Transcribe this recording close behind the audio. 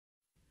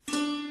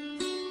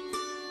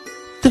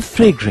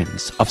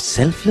fragrance of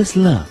selfless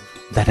love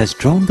that has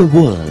drawn the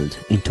world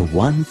into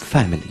one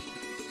family.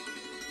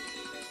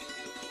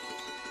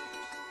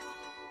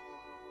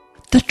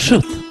 The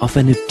truth of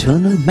an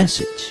eternal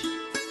message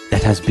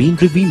that has been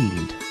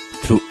revealed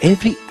through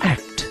every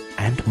act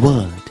and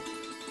word.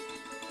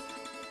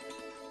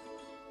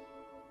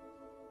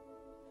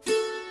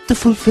 The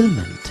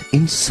fulfillment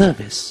in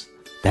service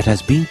that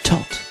has been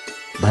taught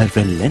by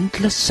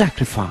relentless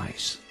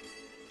sacrifice.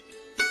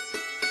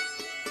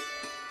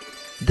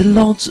 The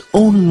Lord's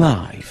own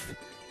life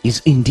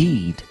is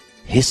indeed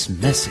His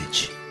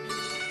message.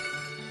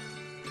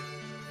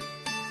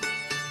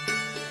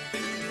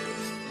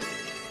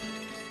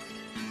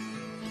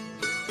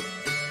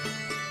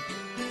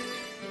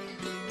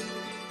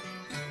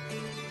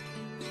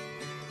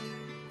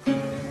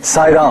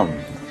 Sai Ram.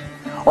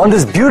 On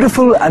this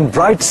beautiful and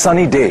bright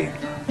sunny day,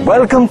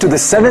 welcome to the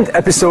 7th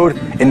episode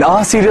in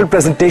our serial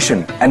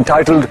presentation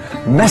entitled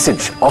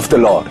Message of the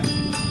Lord.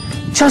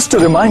 Just to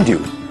remind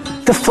you,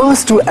 the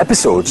first 2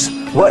 episodes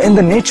were in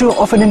the nature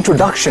of an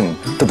introduction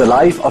to the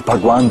life of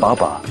Bhagwan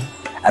Baba,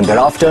 and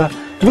thereafter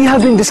we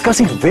have been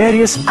discussing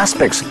various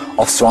aspects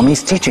of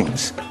Swami's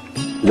teachings.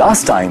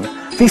 Last time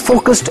we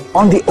focused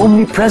on the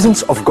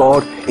omnipresence of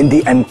God in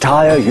the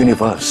entire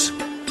universe.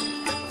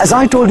 As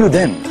I told you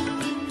then,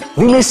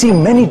 we may see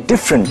many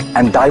different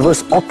and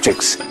diverse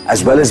objects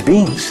as well as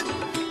beings,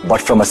 but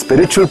from a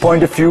spiritual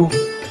point of view,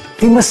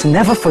 we must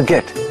never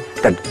forget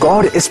that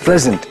God is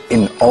present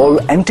in all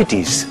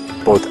entities,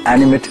 both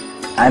animate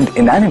and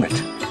inanimate.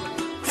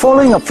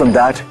 Following up from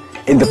that,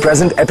 in the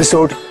present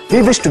episode,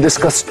 we wish to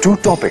discuss 2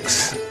 topics.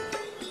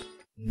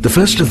 The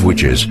first of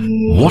which is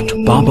what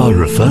Baba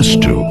refers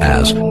to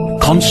as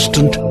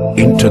constant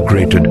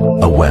integrated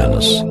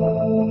awareness.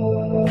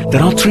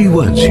 There are 3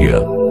 words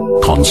here: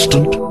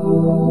 constant,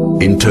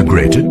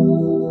 integrated,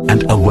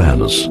 and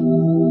awareness.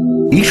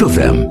 Each of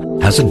them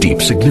has a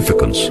deep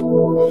significance.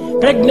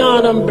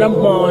 Prajnanam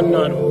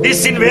Brahma.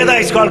 This in Veda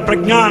is called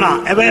Prajnana,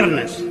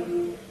 awareness.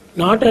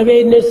 Not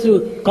awareness,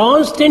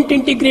 constant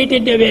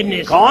integrated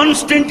awareness.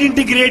 Constant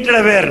integrated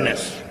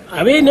awareness.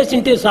 Awareness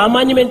అంటే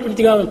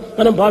సామాన్యమైనటువంటిగా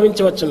మనం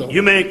భావించవచ్చును.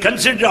 You may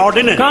consider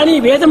ordinary. కానీ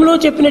వేదంలో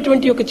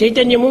చెప్పినటువంటి ఒక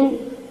చైతన్యము,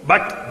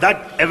 but that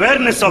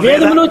awareness of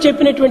వేదంలో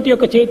చెప్పినటువంటి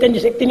ఒక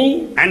చైతన్య శక్తిని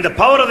and the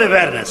power of the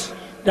awareness,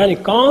 దాని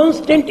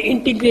constant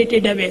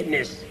integrated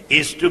awareness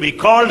is to be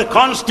called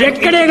constant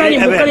ఎక్కడే గాని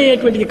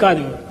ముక్కలయ్యేటువంటిది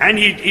కాదు, and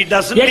it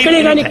doesn't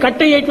ఎక్కడే గాని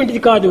కట్ అయ్యేటువంటిది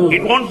కాదు,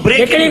 it won't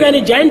break, ఎక్కడే గాని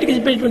జాయింట్ కి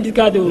చెప్పేటువంటిది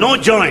కాదు, no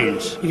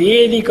joints, ఇది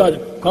ఏది కాదు,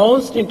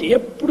 కాన్స్టెంట్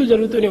ఎప్పుడు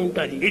జరుగుతూనే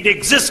ఉంటుంది. it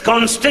exists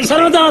constantly,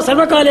 సర్వదా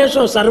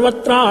సర్వకాలేషు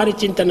సర్వత్రా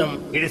హరిచింతనం.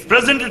 it is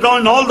present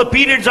in all the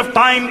periods of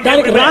time.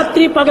 దానికి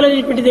రాత్రి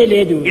పగలనేటువంటిదే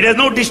లేదు. it has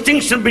no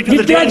distinction between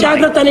the day నిద్ర and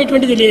జాగ్రత్త night,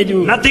 అనేటువంటిది లేదు,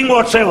 nothing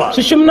whatsoever.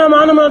 సుషుమ్నా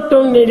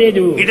మానమత్వం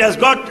లేదు.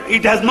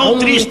 it has no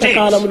 3 states.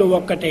 కాలములు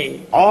ఒక్కటే,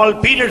 all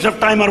periods of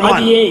time are one.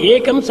 అది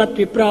ఏకం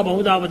సత్విప్రా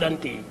బహుధా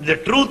వదంతి. The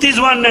truth is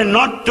one and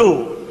not 2.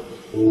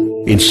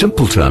 In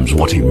simple terms,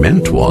 what he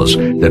meant was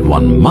that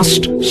one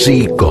must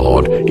see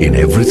God in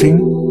everything,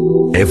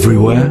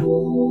 everywhere,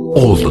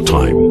 all the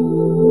time.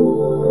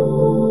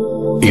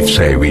 If,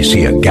 say, we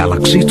see a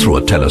galaxy through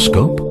a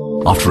telescope,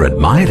 after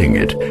admiring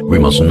it, we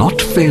must not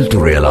fail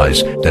to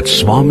realize that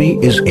Swami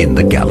is in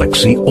the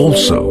galaxy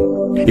also.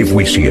 If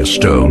we see a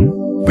stone,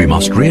 we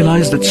must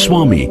realize that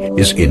Swami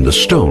is in the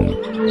stone.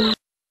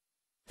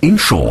 In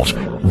short,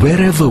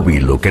 wherever we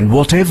look and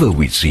whatever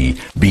we see,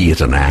 be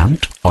it an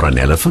ant or an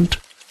elephant,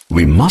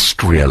 we must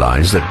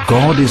realize that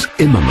God is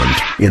immanent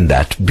in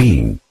that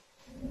being.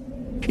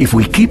 If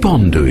we keep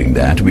on doing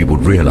that, we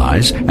would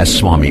realize, as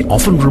Swami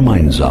often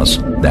reminds us,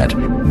 that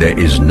there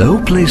is no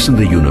place in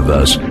the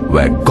universe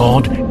where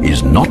God is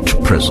not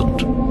present.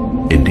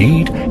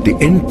 Indeed, the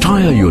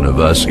entire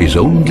universe is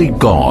only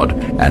God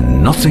and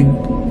nothing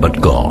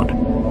but God.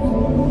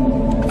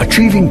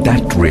 Achieving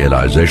that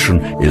realization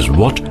is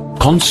what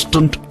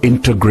constant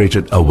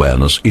integrated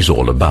awareness is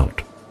all about.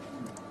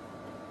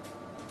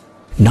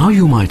 Now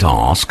you might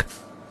ask,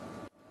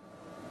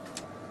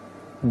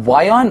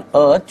 why on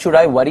earth should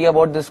I worry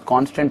about this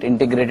constant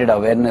integrated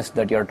awareness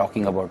that you're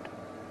talking about?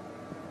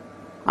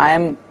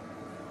 I'm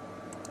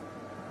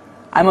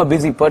a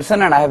busy person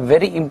and I have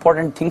very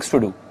important things to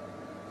do.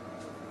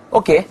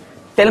 Okay,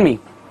 tell me,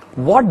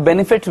 what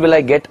benefits will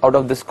I get out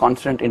of this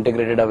constant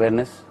integrated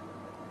awareness?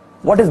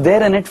 What is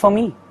there in it for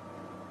me?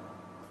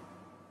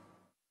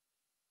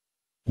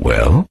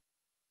 well,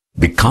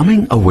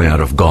 becoming aware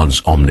of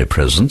God's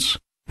omnipresence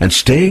and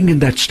staying in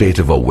that state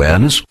of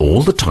awareness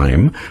all the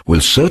time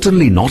will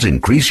certainly not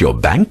increase your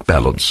bank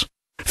balance,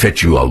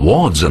 fetch you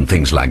awards and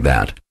things like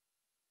that.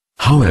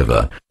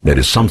 However, there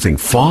is something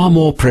far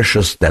more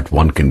precious that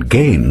one can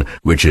gain,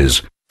 which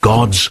is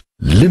God's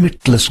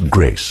limitless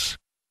grace,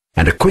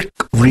 and a quick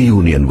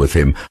reunion with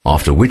Him,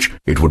 after which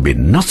it would be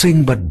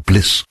nothing but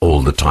bliss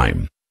all the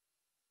time.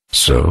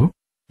 So,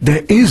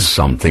 there is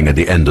something at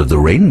the end of the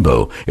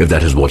rainbow, if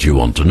that is what you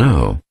want to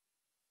know.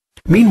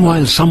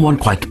 Meanwhile, someone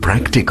quite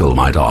practical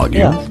might argue,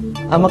 yeah,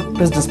 I'm a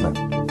businessman.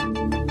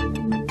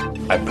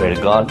 I pray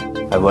to God,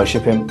 I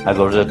worship Him, I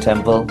go to the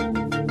temple.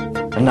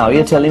 And now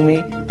you're telling me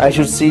I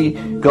should see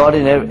God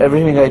in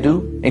everything I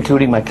do,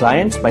 including my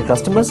clients, my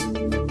customers?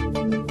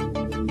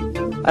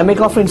 I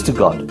make offerings to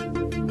God,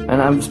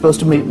 and I'm supposed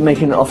to be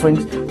making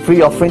offerings,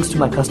 free offerings to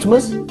my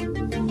customers?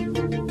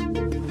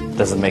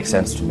 Doesn't make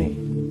sense to me.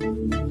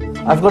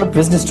 I've got a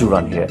business to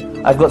run here.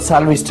 I've got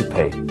salaries to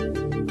pay.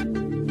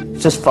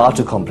 It's just far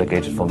too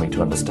complicated for me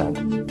to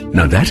understand.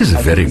 Now that is a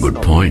very good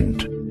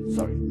point.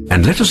 Sorry.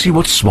 And let us see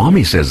what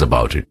Swami says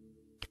about it.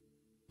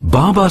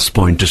 Baba's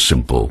point is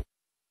simple,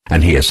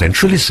 and he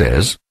essentially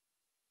says,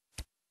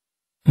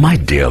 "My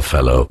dear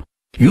fellow,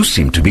 you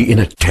seem to be in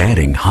a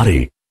tearing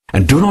hurry,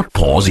 and do not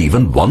pause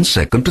even 1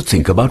 second to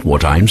think about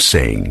what I am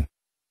saying.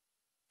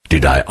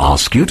 Did I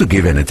ask you to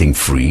give anything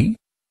free?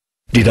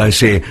 Did I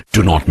say,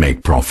 do not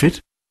make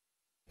profit?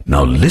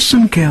 Now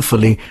listen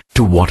carefully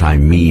to what I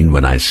mean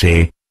when I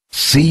say,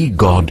 see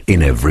God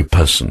in every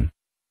person.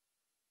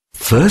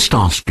 First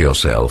ask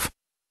yourself,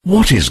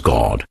 what is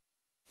God?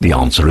 The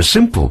answer is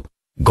simple.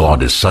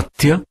 God is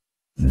Satya,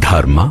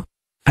 Dharma,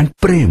 and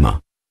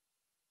Prema.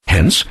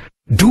 Hence,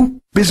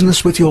 do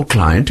business with your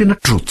client in a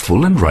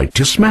truthful and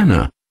righteous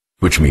manner,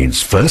 which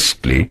means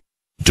firstly,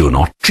 do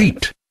not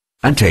cheat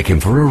and take him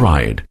for a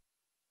ride.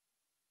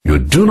 You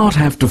do not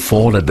have to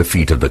fall at the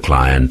feet of the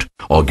client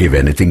or give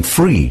anything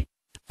free,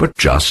 but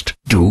just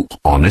do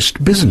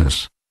honest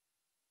business.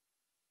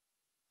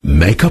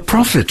 Make a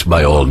profit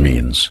by all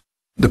means.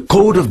 The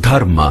code of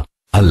Dharma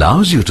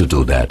allows you to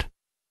do that,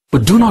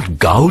 but do not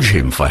gouge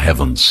him for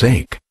heaven's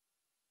sake.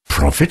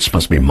 Profits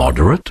must be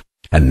moderate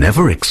and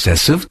never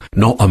excessive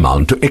nor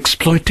amount to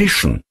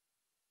exploitation.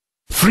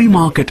 Free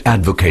market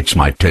advocates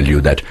might tell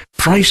you that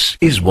price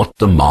is what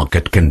the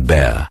market can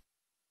bear,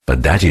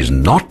 but that is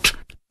not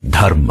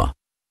Dharma.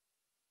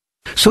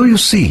 So you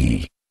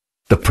see,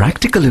 the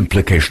practical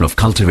implication of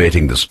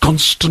cultivating this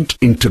constant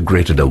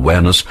integrated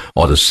awareness,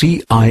 or the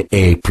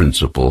CIA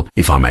principle,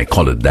 if I may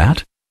call it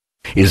that,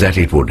 is that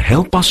it would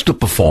help us to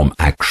perform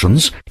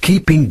actions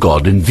keeping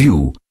God in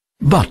view,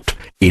 but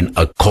in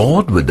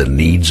accord with the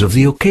needs of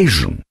the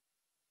occasion.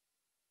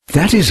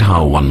 That is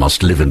how one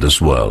must live in this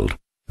world,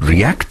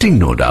 reacting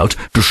no doubt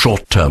to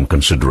short-term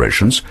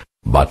considerations,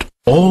 but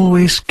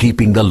always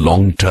keeping the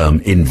long-term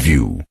in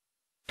view.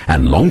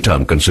 And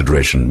long-term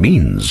consideration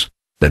means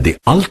that the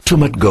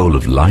ultimate goal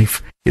of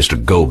life is to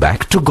go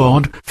back to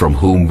God from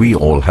whom we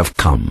all have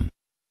come.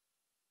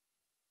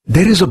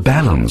 There is a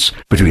balance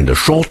between the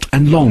short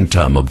and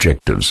long-term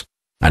objectives,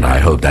 and I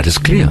hope that is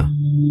clear.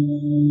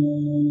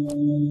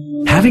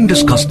 Having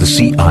discussed the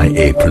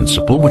CIA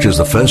principle, which is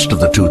the first of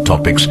the two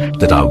topics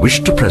that I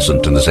wish to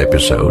present in this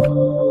episode,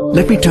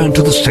 let me turn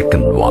to the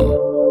second one.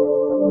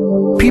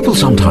 People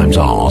sometimes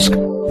ask,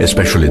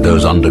 especially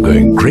those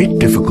undergoing great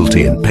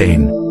difficulty and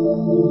pain,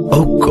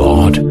 "Oh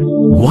God,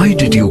 why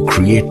did you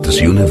create this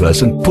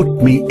universe and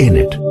put me in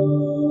it?"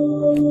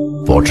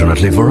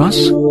 Fortunately for us,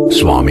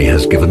 Swami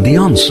has given the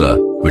answer,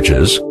 which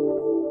is,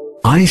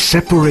 I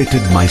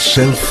separated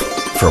myself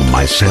from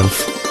myself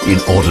in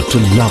order to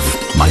love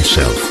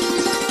myself.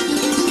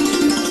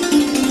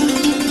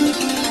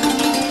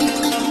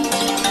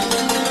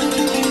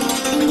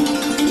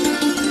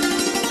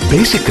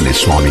 Basically,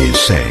 Swami is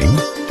saying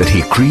that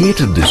he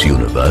created this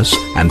universe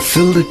and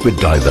filled it with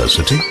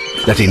diversity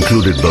that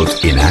included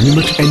both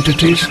inanimate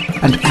entities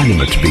and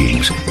animate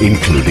beings,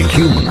 including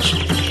humans.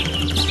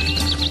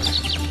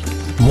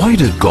 Why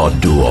did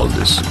God do all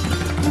this?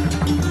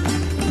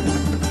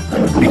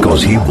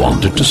 Because he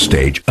wanted to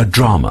stage a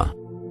drama.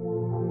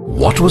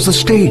 What was the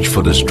stage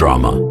for this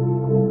drama?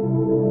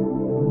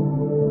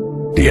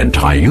 The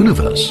entire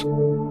universe.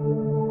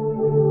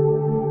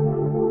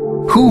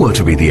 Who were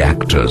to be the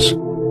actors?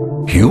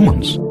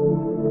 Humans.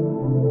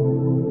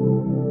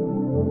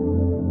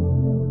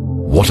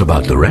 What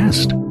about the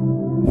rest?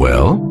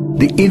 Well,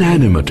 the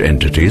inanimate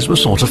entities were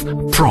sort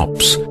of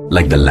props,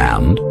 like the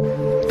land,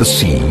 the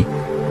sea,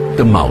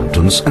 the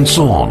mountains, and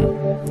so on.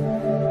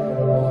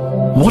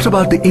 What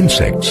about the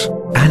insects,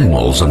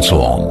 animals, and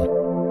so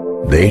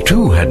on? They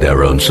too had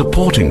their own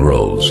supporting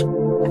roles.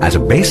 At a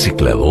basic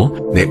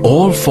level, they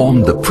all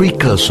formed the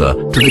precursor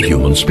to the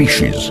human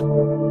species.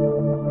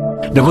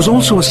 There was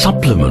also a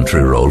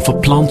supplementary role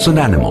for plants and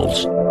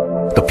animals.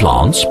 The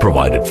plants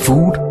provided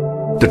food,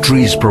 the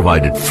trees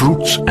provided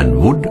fruits and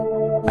wood,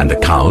 and the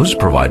cows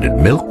provided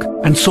milk,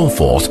 and so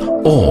forth,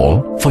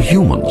 all for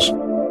humans.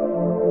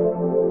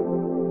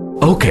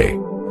 Okay,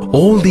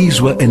 all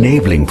these were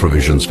enabling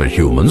provisions for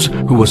humans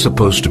who were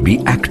supposed to be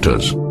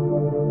actors.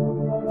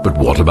 But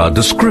what about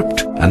the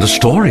script and the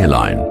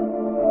storyline?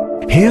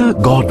 Here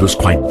God was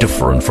quite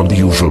different from the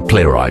usual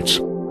playwrights.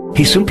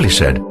 He simply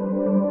said,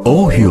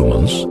 "O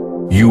humans,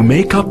 you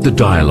make up the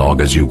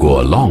dialogue as you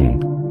go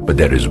along, but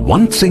there is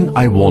one thing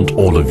I want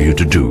all of you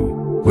to do,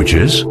 which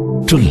is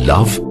to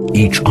love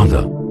each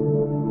other."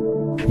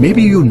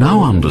 Maybe you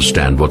now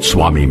understand what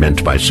Swami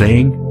meant by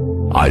saying,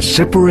 I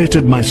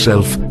separated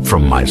myself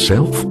from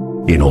myself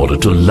in order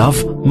to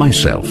love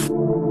myself.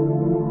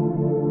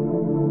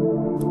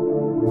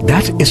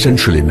 That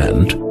essentially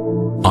meant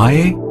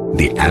I,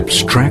 the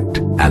abstract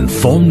and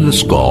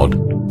formless God,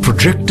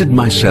 projected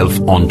myself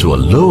onto a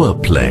lower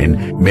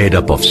plane made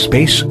up of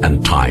space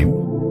and time,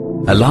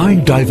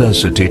 allowing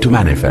diversity to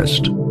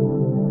manifest.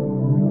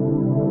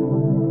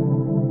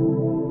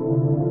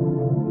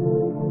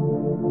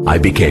 I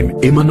became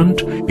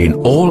immanent in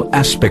all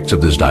aspects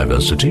of this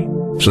diversity,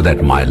 so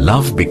that my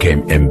love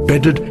became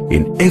embedded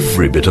in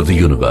every bit of the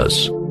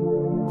universe.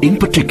 In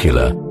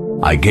particular,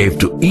 I gave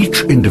to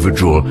each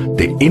individual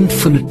the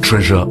infinite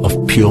treasure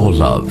of pure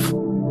love.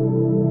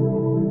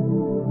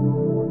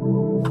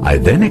 I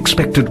then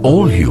expected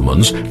all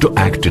humans to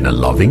act in a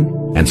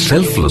loving and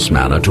selfless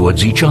manner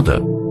towards each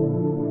other.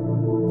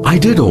 I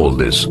did all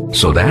this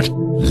so that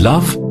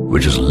love,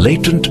 which is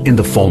latent in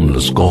the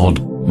formless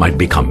God, might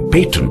become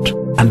patent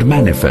and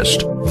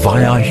manifest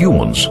via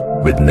humans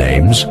with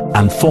names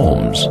and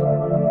forms.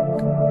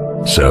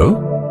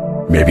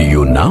 So, maybe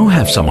you now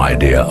have some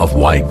idea of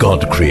why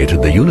God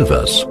created the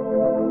universe.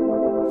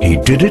 He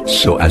did it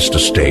so as to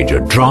stage a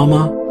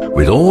drama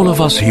with all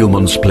of us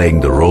humans playing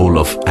the role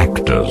of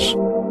actors.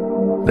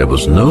 There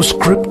was no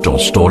script or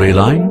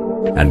storyline,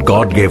 and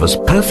God gave us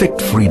perfect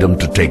freedom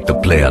to take the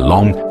play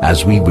along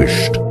as we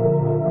wished.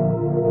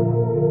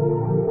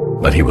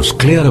 But He was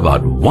clear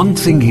about one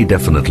thing He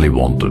definitely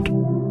wanted.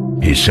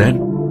 He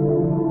said,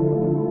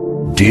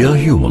 "Dear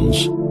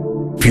humans,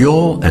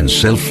 pure and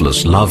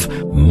selfless love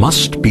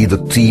must be the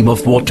theme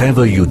of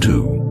whatever you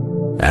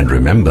do. And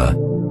remember,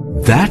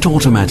 that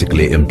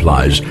automatically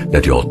implies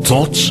that your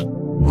thoughts,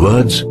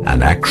 words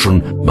and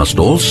action must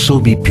also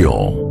be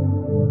pure."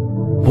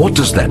 What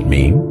does that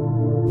mean?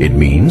 It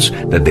means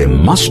that they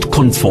must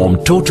conform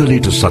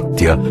totally to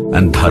Satya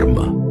and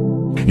Dharma.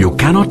 You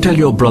cannot tell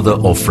your brother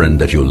or friend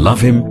that you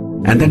love him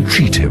and then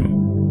cheat him.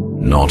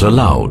 Not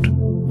allowed.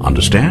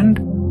 Understand?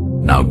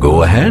 Now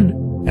go ahead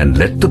and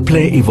let the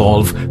play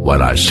evolve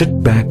while I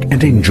sit back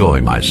and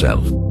enjoy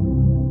myself.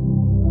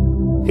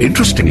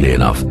 Interestingly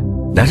enough,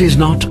 that is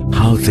not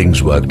how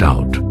things worked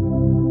out.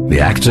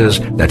 The actors,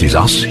 that is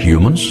us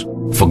humans,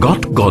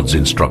 forgot God's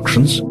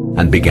instructions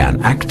and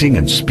began acting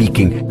and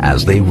speaking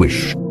as they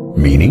wish,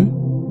 meaning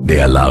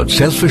they allowed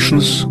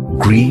selfishness,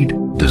 greed,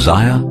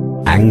 desire,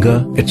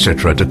 anger,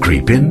 etc. to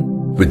creep in.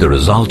 With the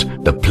result,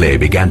 the play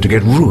began to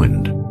get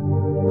ruined.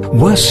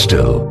 Worse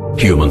still,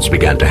 humans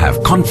began to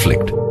have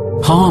conflict,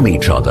 harm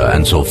each other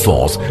and so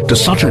forth to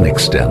such an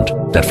extent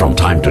that from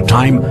time to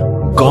time,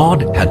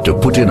 God had to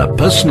put in a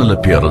personal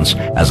appearance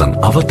as an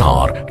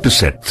avatar to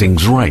set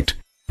things right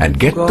and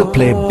get the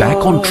play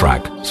back on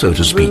track, so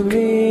to speak.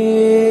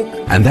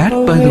 And that,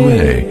 by the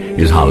way,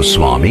 is how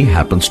Swami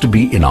happens to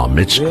be in our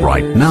midst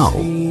right now,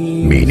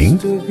 meaning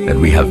that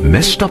we have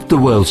messed up the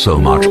world so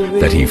much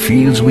that he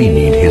feels we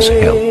need his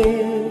help.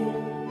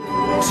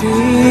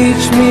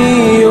 Teach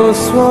me, O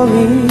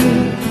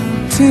Swami,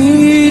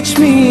 teach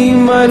me,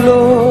 my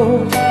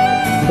Lord,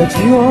 that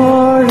you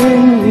are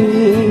in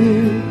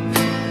me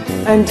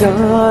and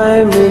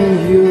I'm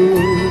in you.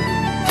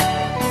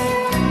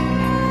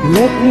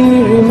 Let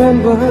me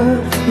remember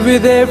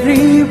with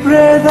every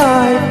breath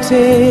I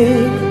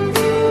take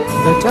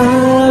that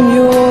I'm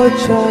your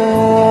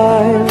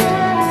child.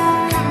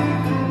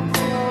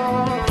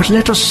 But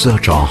let us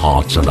search our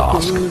hearts and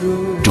ask,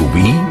 do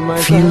we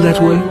feel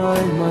that way?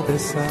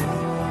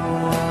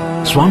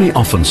 Swami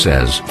often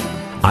says,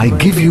 I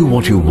give you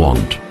what you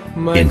want,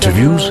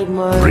 interviews,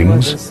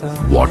 rings,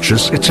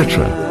 watches,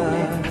 etc.,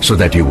 so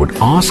that you would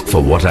ask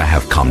for what I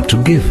have come to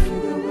give.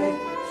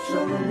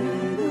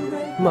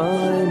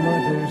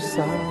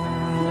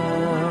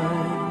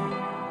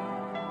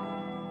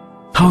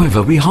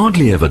 However, we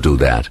hardly ever do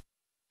that.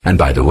 And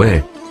by the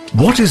way,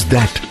 what is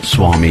that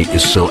Swami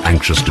is so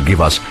anxious to give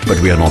us, but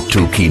we are not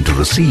too keen to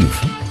receive?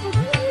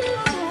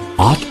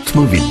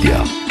 Atma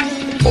Vidya,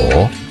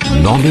 or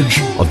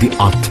knowledge of the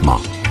Atma.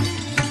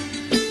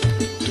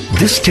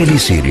 This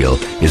teleserial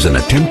is an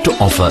attempt to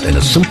offer in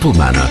a simple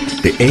manner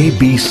the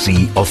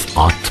ABC of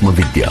Atma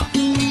Vidya.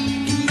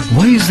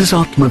 Why is this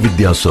Atma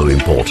Vidya so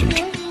important?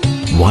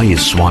 Why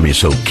is Swami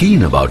so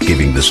keen about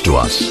giving this to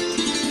us?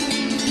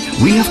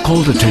 We have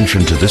called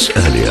attention to this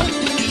earlier,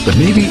 but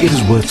maybe it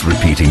is worth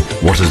repeating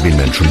what has been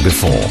mentioned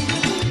before.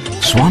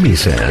 Swami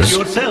says,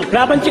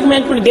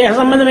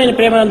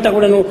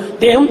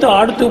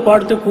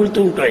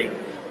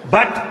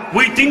 but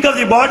we think of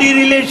the body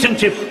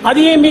relationship.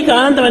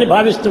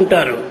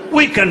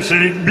 We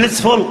consider it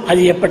blissful.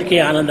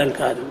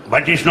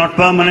 But it's not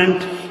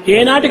permanent.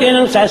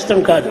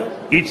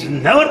 It's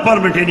never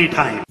permanent any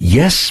time.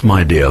 Yes,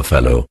 my dear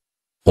fellow,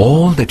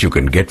 all that you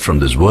can get from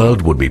this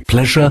world would be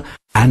pleasure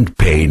and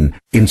pain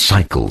in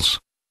cycles.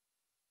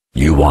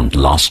 You want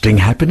lasting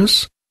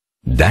happiness?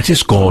 That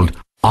is called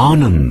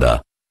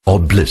Ananda or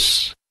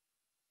bliss.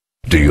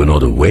 Do you know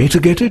the way to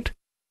get it?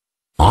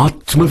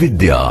 Atma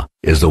Vidya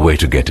is the way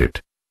to get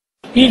it.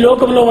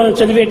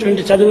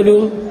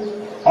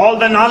 All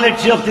the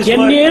knowledge of this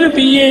world.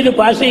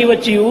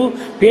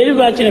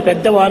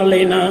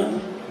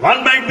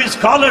 One might be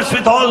scholars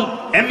with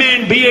all MA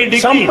and BA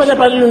degrees. One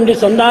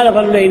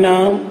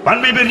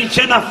may be rich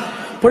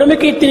enough.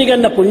 పుడమికీర్తిని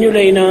కన్న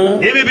పుణ్యులైన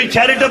They may be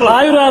charitable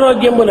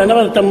ఆయురారోగ్యములు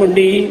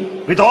అనవరతముండి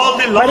with all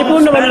the long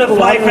పరిపూర్ణ span వరకు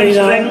of life and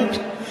వారైన strength.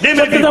 They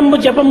may be, సతతము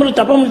జపములు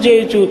తపములు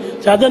చేయొచ్చు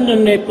సాధన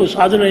నేర్పు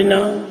సాధులైన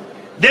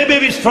they may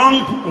be strong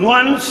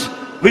ones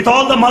with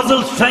all the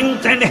muscle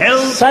strength and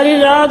health.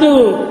 సరిరాదు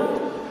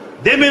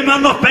They may be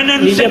men of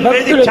penance నిజ and Vedic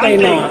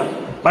భక్తులకైనా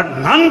chanting, but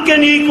none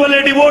can equal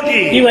a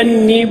devotee.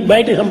 ఇవన్నీ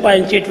బయట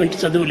సంపాదించేటువంటి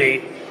చదువులే.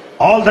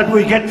 All that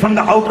we get from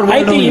the outer world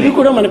అయితే ఇవి only.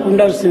 కూడా మనకు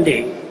ఉండాల్సిందే.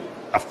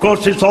 Of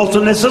course, it's also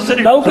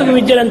necessary. లౌకిక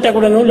విద్యలంతా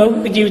కూడాను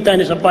లౌకిక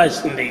జీవితాన్ని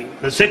సంపాదిస్తుంది.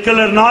 The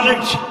secular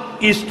knowledge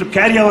is to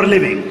carry our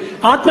living.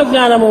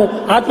 ఆత్మజ్ఞానము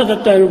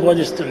ఆత్మతత్వాన్ని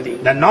బోధిస్తుంది.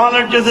 The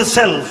knowledge of the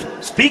self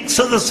speaks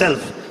of the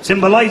self,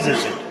 symbolizes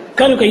it.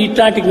 కనుక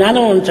ఇట్లాంటి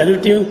జ్ఞానం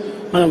చదివితే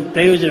మనం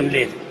ప్రయోజనం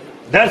లేదు.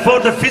 Therefore,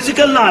 the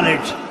physical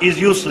knowledge is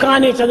useless.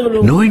 కానీ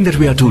చదువులు Knowing that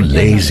we are too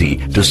lazy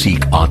to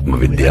seek Atma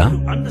Vidya,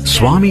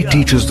 Swami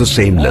teaches the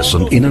same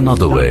lesson in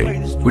another way,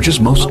 which is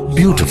most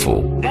beautiful.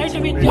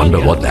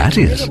 Wonder what that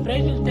is?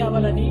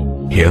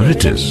 Here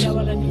it is.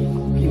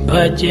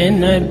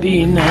 भजन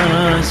बिना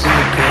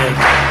सुख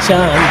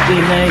शांति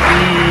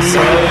नहीं,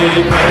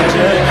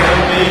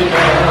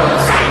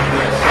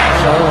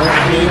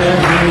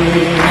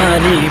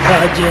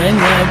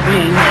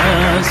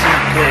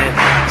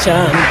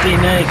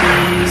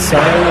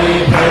 हरि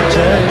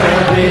भजन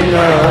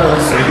बिना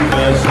सुख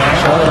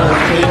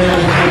शांति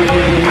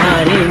नहीं,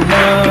 हरि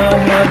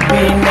नाम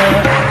बिना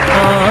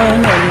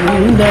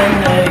आनंद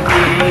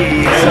नहीं,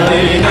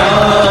 हरि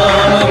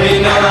नाम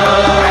बिना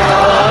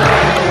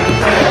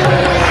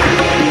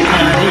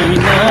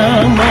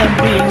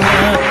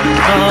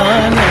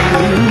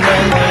आनंद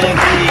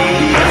नहीं.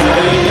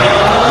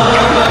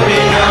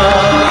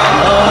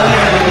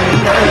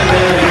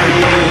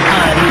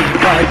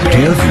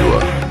 Dear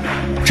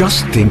viewer,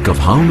 just think of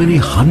how many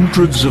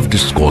hundreds of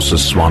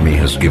discourses Swami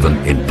has given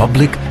in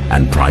public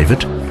and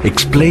private,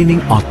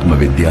 explaining Atma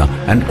Vidya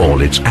and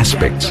all its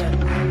aspects.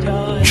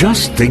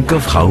 Just think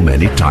of how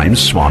many times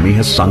Swami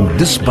has sung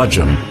this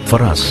bhajan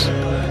for us.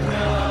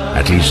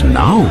 At least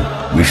now,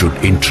 we should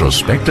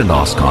introspect and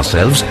ask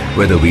ourselves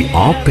whether we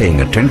are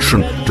paying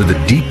attention to the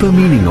deeper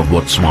meaning of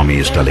what Swami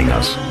is telling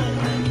us.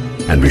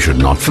 And we should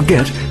not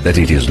forget that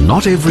it is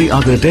not every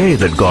other day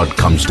that God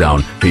comes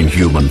down in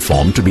human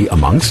form to be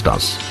amongst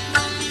us.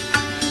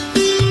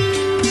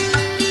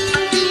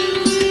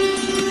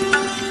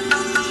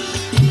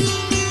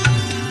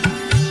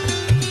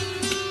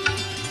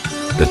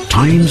 The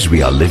times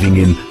we are living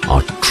in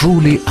are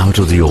truly out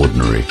of the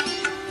ordinary.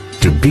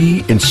 To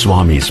be in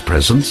Swami's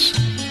presence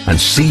and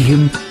see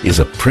him is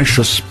a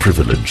precious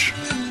privilege.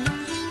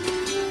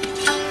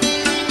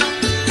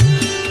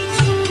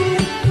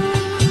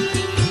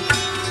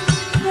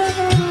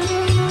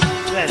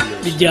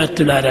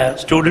 విద్యార్థులారా,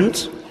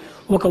 Students,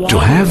 To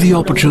have the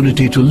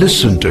opportunity to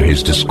listen to his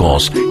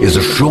discourse is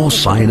a sure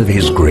sign of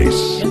his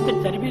grace.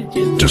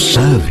 To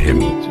serve him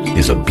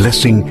is a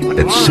blessing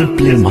that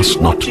simply must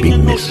not be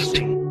missed.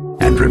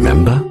 And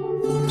remember,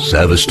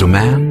 service to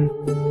man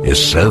is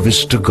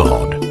service to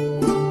God.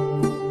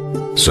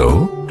 So,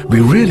 we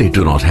really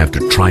do not have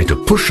to try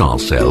to push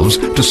ourselves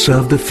to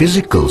serve the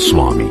physical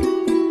Swami.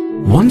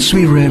 Once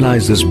we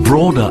realize this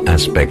broader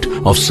aspect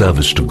of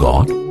service to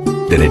God,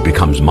 then it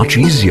becomes much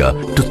easier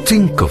to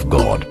think of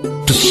God,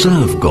 to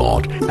serve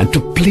God, and to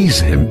please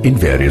Him in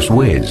various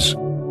ways.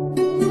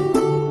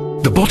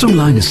 The bottom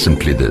line is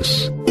simply this.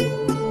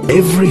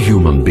 Every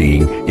human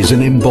being is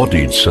an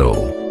embodied soul.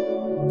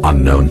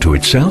 Unknown to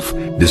itself,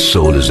 this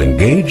soul is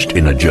engaged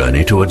in a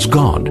journey towards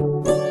God.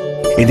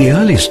 In the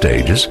early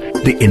stages,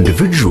 the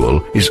individual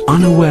is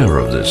unaware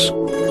of this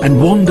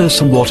and wanders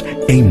somewhat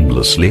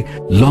aimlessly,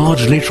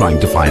 largely trying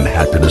to find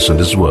happiness in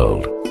this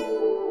world.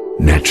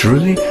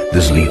 Naturally,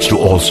 this leads to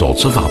all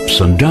sorts of ups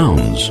and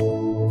downs.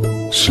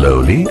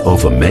 Slowly,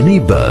 over many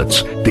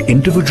births, the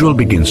individual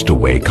begins to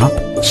wake up,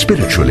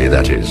 spiritually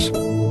that is.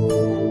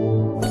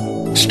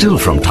 Still,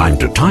 from time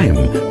to time,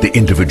 the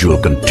individual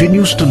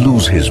continues to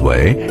lose his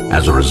way,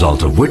 as a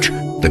result of which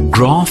the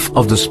graph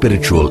of the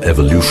spiritual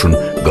evolution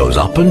goes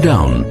up and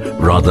down,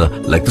 rather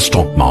like the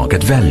stock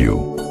market value.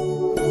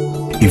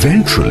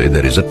 Eventually,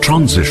 there is a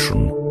transition,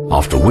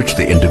 after which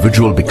the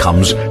individual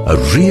becomes a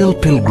real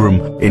pilgrim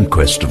in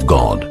quest of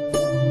God.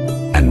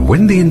 And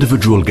when the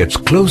individual gets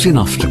close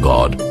enough to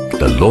God,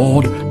 the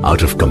Lord,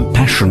 out of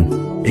compassion,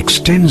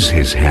 extends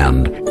his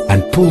hand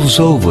and pulls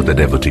over the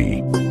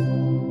devotee.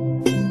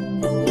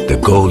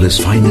 The goal is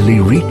finally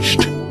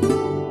reached,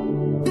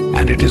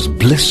 and it is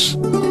bliss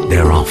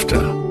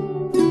thereafter.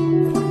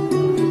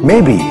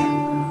 Maybe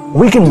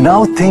we can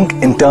now think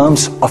in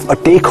terms of a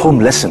take-home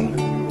lesson.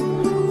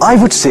 I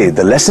would say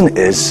the lesson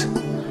is,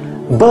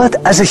 birth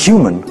as a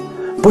human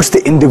puts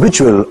the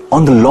individual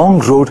on the long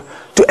road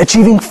to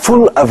achieving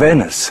full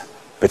awareness,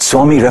 which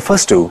Swami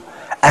refers to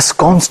as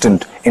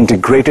constant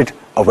integrated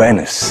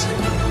awareness.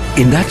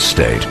 In that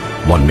state,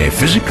 one may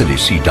physically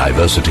see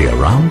diversity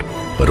around,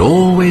 but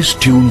always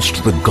tunes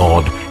to the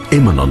God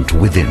immanent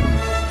within.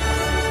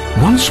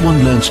 Once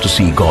one learns to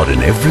see God in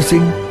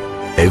everything,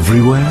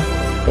 everywhere,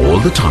 all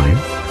the time,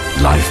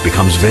 life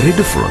becomes very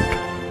different.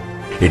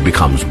 it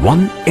becomes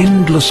one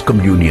endless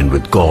communion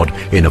with God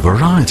in a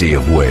variety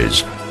of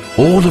ways,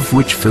 all of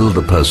which fill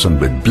the person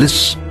with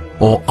bliss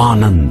or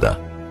ananda.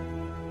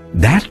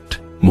 That,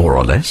 more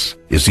or less,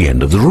 is the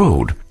end of the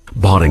road,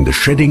 barring the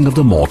shedding of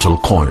the mortal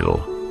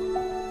coil.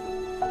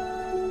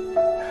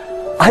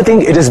 I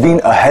think it has been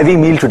a heavy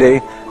meal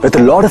today with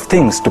a lot of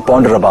things to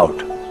ponder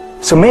about.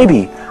 So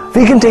maybe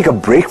we can take a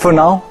break for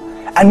now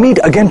and meet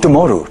again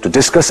tomorrow to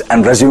discuss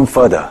and resume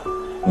further.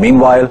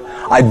 Meanwhile,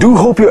 I do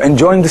hope you're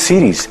enjoying the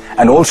series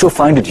and also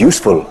find it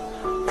useful.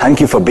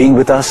 Thank you for being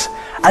with us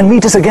and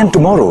meet us again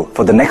tomorrow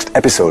for the next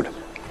episode.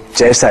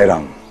 Jai Sai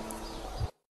Ram.